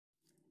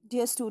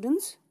Dear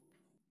students,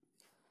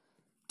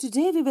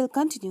 today we will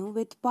continue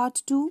with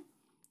part 2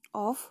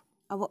 of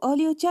our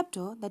earlier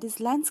chapter, that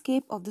is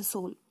Landscape of the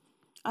Soul.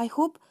 I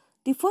hope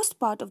the first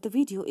part of the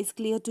video is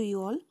clear to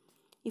you all.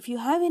 If you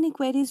have any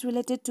queries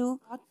related to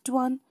part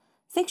 1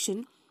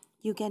 section,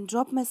 you can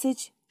drop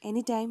message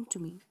anytime to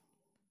me.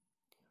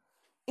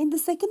 In the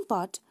second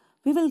part,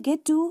 we will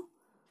get to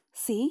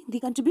see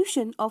the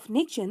contribution of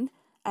Nek Chand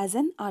as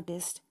an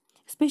artist,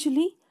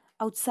 especially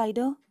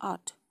outsider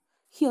art.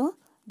 Here,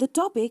 the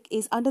topic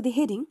is under the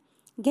heading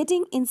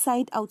Getting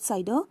Inside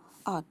Outsider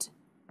Art.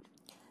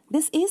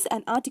 This is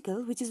an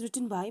article which is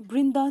written by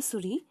Brinda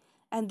Suri,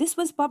 and this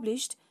was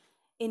published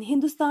in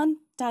Hindustan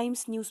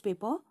Times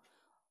newspaper,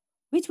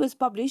 which was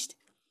published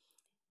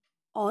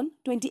on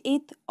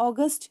 28th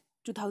August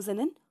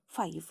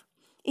 2005.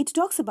 It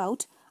talks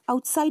about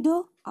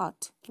outsider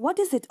art. What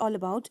is it all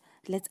about?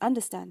 Let's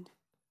understand.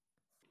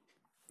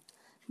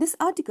 This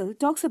article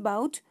talks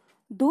about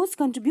those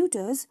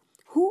contributors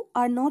who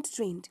are not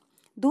trained,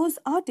 those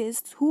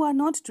artists who are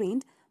not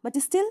trained, but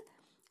still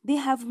they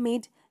have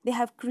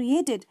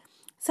created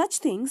such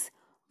things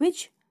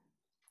which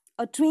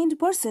a trained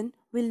person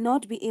will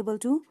not be able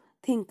to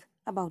think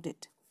about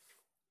it.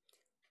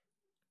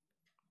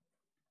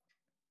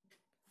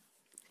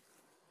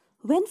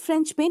 When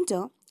French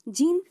painter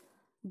Jean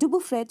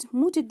Dubuffet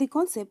mooted the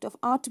concept of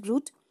art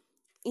brut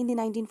in the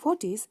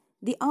 1940s,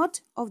 the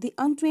art of the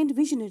untrained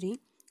visionary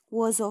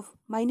was of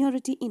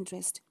minority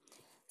interest.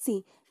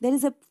 See, there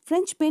is a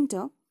French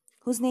painter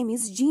whose name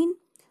is Jean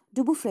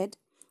Dubuffet.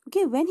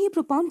 Okay, when he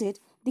propounded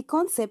the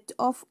concept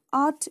of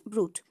art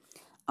brut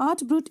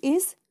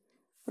is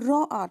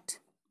raw art.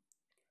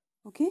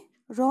 Okay,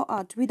 raw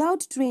art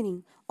without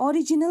training,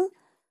 original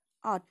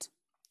art.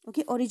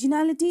 Okay,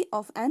 originality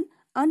of an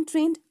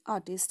untrained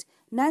artist,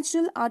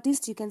 natural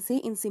artist, you can say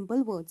in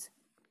simple words.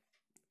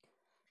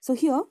 So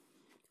here,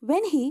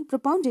 when he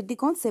propounded the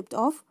concept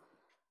of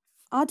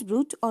art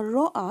brut or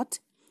raw art,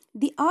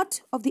 the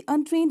art of the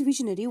untrained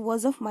visionary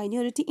was of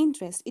minority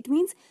interest. It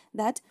means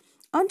that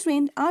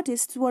untrained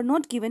artists were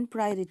not given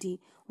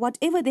priority.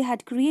 Whatever they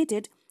had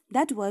created,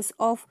 that was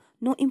of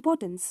no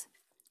importance.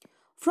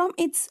 From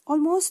its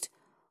almost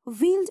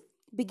veiled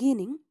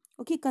beginning,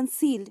 okay,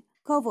 concealed,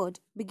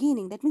 covered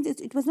beginning, that means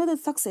it was not a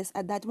success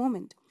at that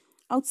moment.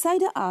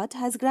 Outsider art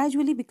has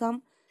gradually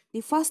become the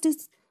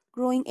fastest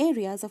growing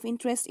areas of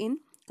interest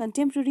in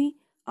contemporary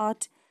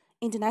art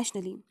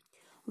internationally.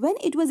 When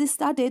it was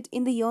started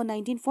in the year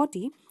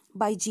 1940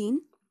 by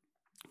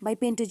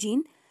painter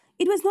Jean,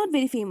 it was not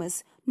very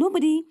famous.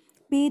 Nobody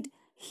paid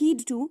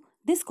heed to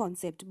this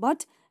concept.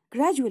 But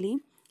gradually,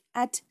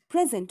 at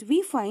present,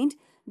 we find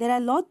there are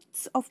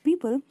lots of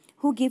people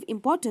who give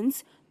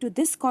importance to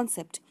this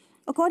concept.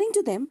 According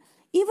to them,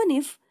 even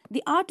if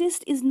the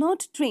artist is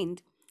not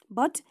trained,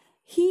 but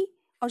he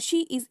or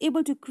she is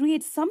able to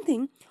create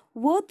something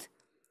worth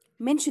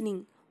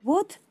mentioning,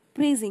 worth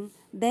praising,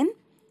 then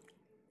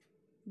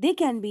they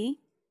can be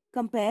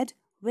compared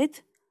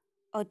with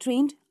a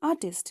trained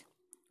artist.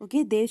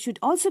 Okay, they should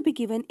also be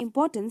given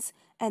importance,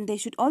 and they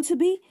should also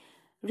be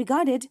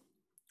regarded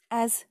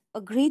as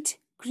a great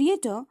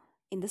creator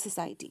in the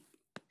society.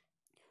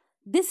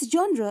 This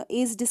genre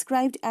is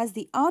described as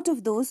the art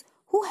of those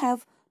who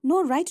have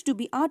no right to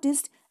be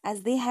artists,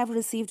 as they have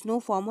received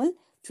no formal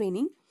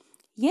training,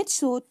 yet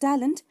show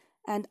talent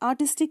and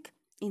artistic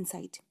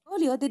insight.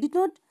 Earlier, they did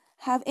not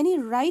have any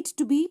right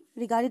to be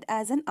regarded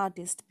as an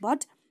artist,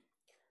 but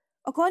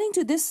according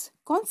to this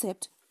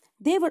concept,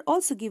 they were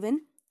also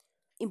given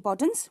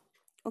importance,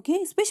 okay,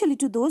 especially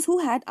to those who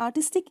had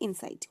artistic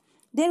insight.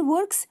 Their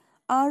works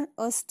are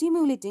a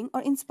stimulating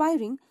or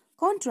inspiring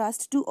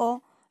contrast to a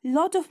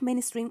lot of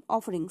mainstream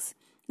offerings.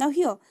 Now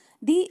here,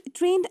 the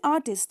trained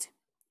artist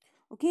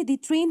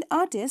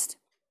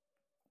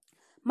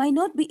might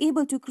not be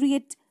able to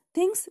create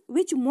things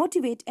which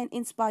motivate and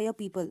inspire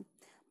people.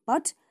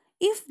 But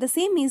if the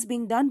same is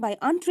being done by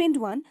untrained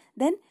one,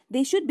 then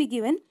they should be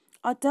given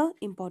utter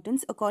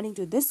importance according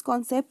to this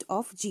concept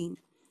of Jean.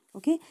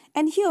 Okay,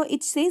 and here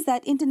it says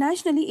that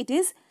internationally it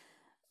is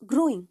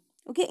growing.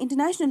 Okay,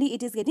 internationally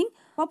it is getting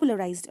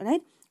popularized.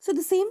 Right, so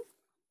the same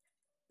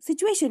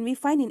situation we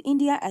find in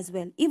India as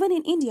well. Even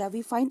in India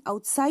we find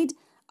outside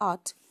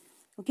art.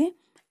 Okay,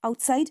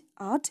 outside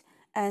art,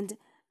 and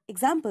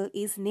example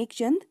is Nek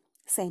Chand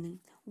Saini.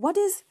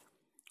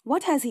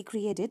 What has he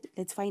created?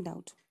 Let's find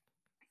out.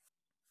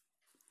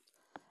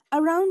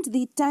 Around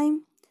the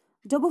time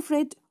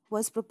Dubuffet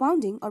was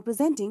propounding or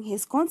presenting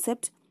his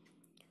concept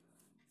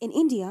in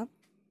India,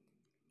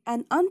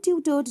 an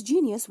untutored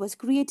genius was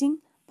creating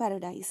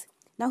paradise.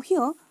 Now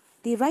here,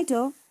 the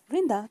writer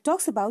Brinda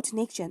talks about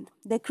Nek Chand,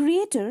 the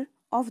creator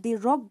of the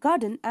rock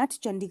garden at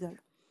Chandigarh.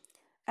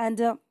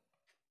 And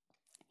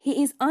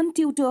he is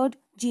untutored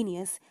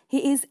genius.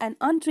 He is an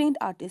untrained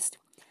artist.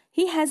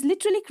 He has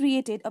literally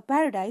created a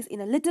paradise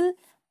in a little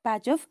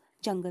patch of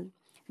jungle.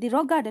 The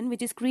rock garden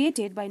which is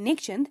created by Nek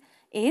Chand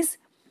is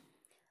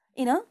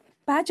in a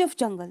patch of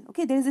jungle.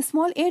 Okay, there is a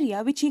small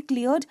area which he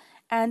cleared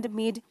and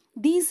made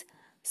these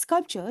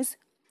sculptures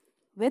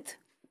with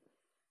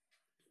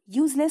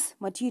useless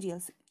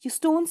materials,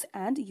 stones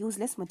and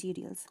useless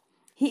materials.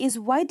 He is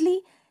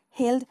widely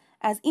hailed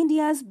as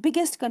India's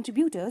biggest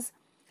contributors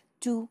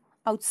to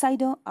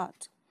outsider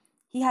art.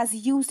 He has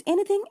used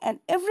anything and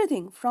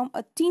everything from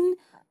a tin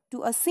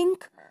to a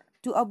sink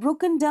to a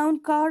broken down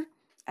car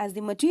as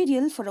the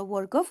material for a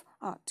work of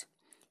art.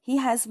 He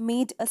has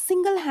made a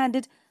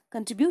single-handed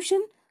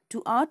contribution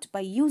to art by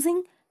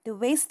using the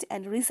waste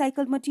and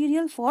recycled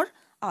material for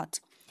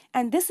art.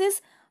 And this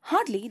is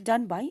hardly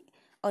done by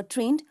a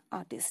trained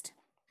artist.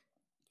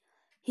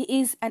 He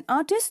is an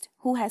artist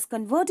who has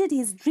converted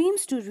his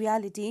dreams to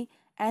reality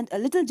and a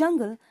little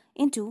jungle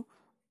into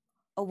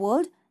a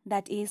world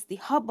that is the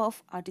hub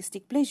of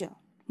artistic pleasure.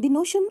 The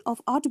notion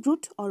of art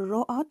brut or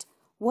raw art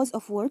was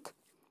of work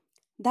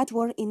that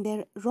were in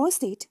their raw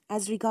state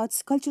as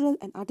regards cultural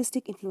and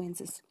artistic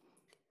influences.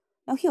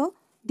 Now here,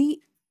 the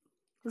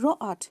raw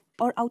art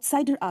or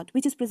outsider art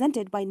which is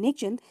presented by Nek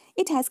Chand,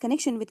 it has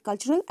connection with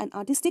cultural and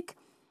artistic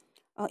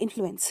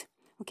influence.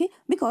 Okay,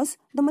 because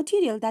the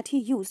material that he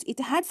used,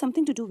 it had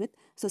something to do with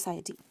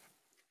society.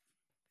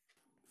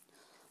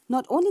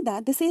 Not only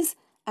that, this is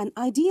an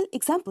ideal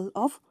example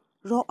of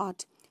raw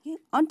art. Okay?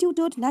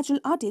 Untutored natural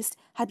artists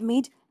had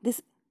made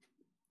this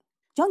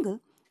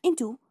jungle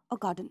into a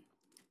garden,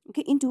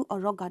 okay, into a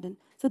rock garden.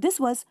 So this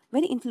was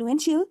very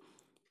influential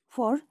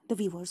for the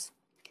viewers.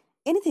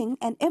 Anything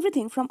and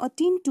everything from a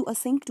tin to a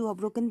sink to a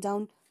broken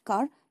down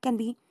car can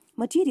be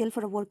material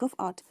for a work of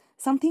art,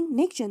 something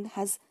Nek Chand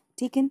has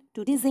taken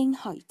to dizzying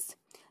heights.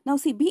 Now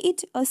see, be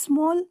it a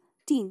small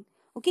tin,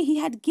 okay, he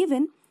had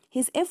given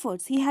his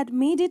efforts, he had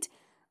made it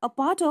a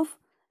part of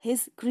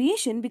his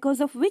creation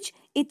because of which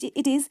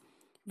it is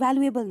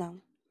valuable now.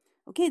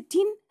 Okay,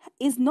 tin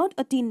is not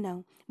a tin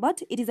now,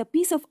 but it is a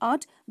piece of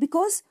art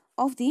because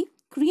of the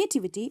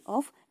creativity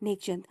of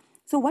Nek Chand.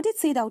 So what it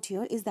said out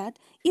here is that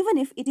even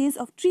if it is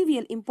of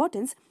trivial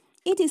importance,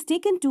 it is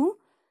taken to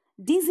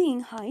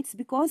dizzying heights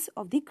because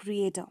of the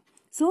creator.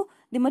 So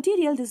the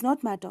material does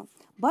not matter,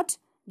 but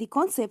the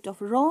concept of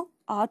raw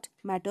art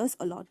matters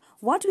a lot.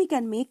 What we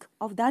can make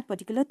of that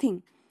particular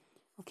thing.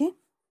 Okay.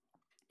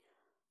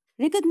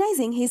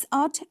 Recognizing his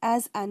art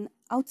as an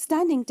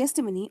outstanding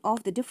testimony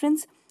of the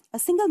difference a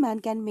single man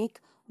can make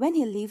when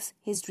he lives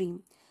his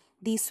dream,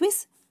 the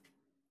Swiss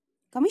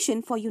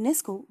Commission for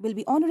UNESCO will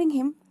be honoring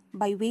him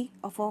by way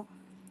of a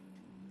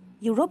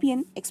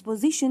European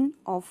exposition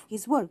of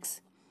his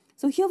works.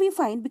 So here we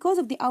find, because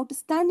of the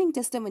outstanding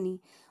testimony,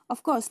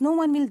 of course, no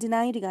one will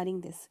deny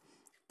regarding this.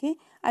 Okay,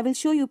 I will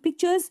show you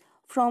pictures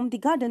from the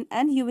garden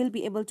and you will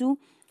be able to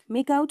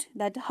make out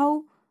that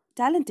how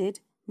talented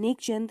Nek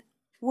Chand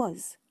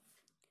was.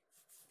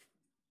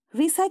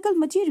 Recycled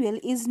material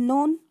is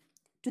known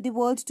to the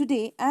world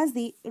today as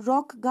the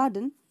rock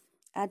garden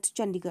at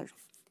Chandigarh.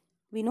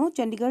 We know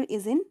Chandigarh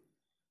is in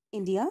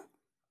India.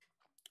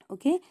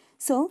 Okay,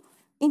 so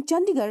in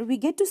Chandigarh we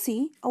get to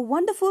see a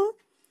wonderful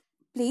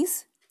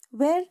place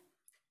where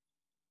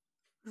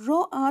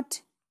raw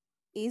art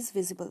is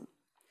visible.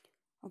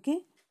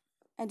 Okay,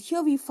 and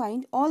here we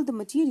find all the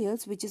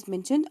materials which is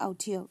mentioned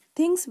out here,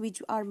 things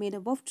which are made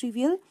up of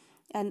trivial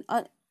and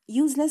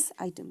useless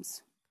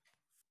items.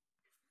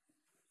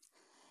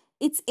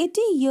 Its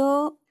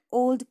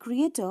 80-year-old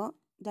creator,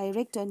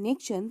 director Nek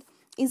Chand,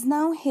 is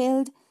now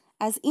hailed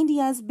as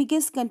India's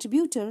biggest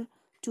contributor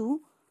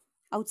to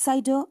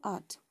outsider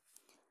art.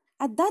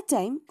 At that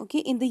time, okay,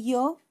 in the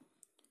year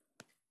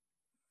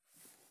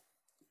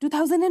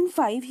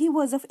 2005, he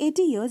was of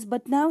 80 years,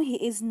 but now he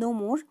is no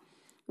more.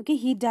 Okay,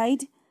 he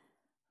died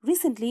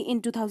recently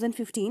in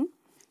 2015.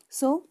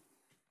 So,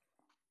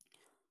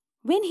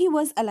 when he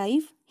was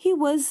alive, he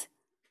was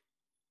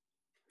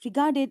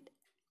regarded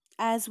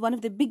as one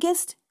of the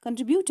biggest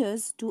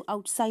contributors to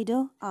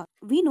outsider art.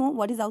 We know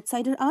what is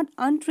outsider art,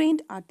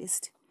 untrained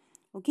artist.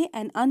 Okay,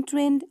 an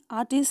untrained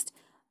artist,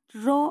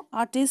 raw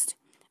artist,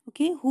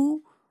 okay,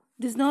 who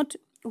does not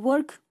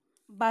work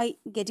by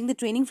getting the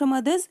training from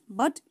others,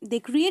 but they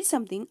create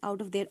something out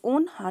of their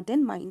own heart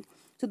and mind.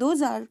 So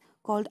those are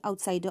called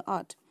outsider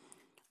art,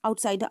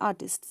 outsider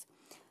artists.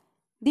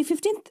 The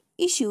 15th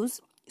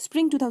issues,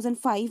 spring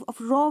 2005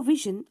 of Raw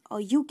Vision, a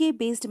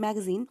UK-based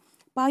magazine,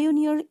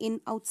 pioneer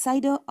in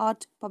outsider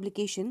art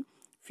publication,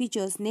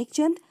 features Nek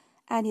Chand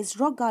and his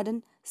rock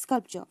garden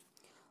sculpture,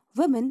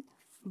 Women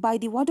by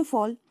the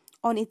Waterfall,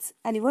 on its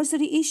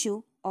anniversary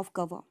issue of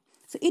cover.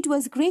 So it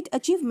was great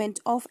achievement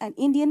of an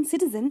Indian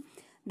citizen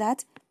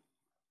that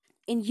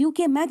in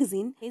UK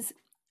magazine his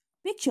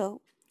picture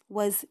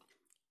was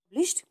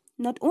published.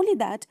 Not only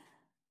that,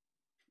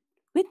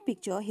 with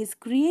picture his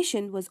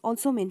creation was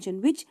also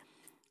mentioned, which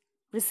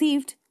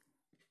received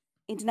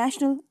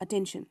international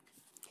attention.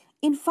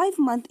 In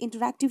 5-month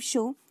interactive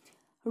show,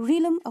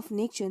 Realm of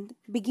Nek Chand,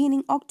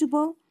 beginning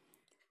October,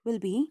 will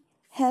be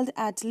held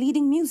at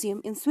leading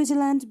museum in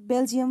Switzerland,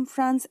 Belgium,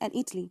 France and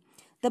Italy.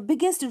 The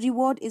biggest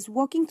reward is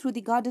walking through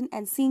the garden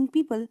and seeing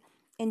people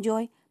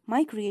enjoy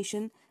my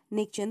creation,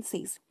 Nek Chand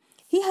says.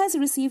 He has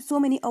received so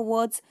many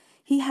awards,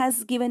 he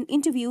has given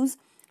interviews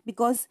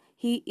because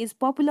he is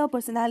popular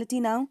personality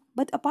now.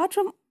 But apart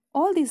from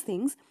all these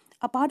things,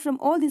 apart from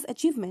all these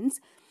achievements,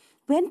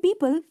 When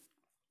people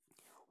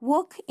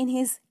work in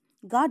his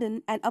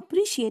garden and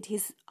appreciate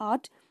his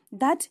art,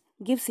 that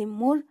gives him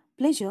more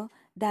pleasure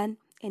than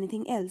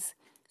anything else.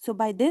 So,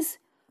 by this,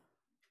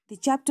 the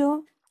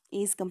chapter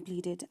is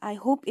completed. I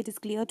hope it is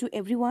clear to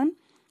everyone.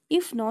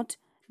 If not,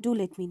 do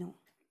let me know.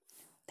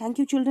 Thank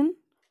you, children.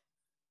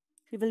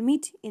 We will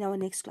meet in our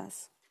next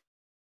class.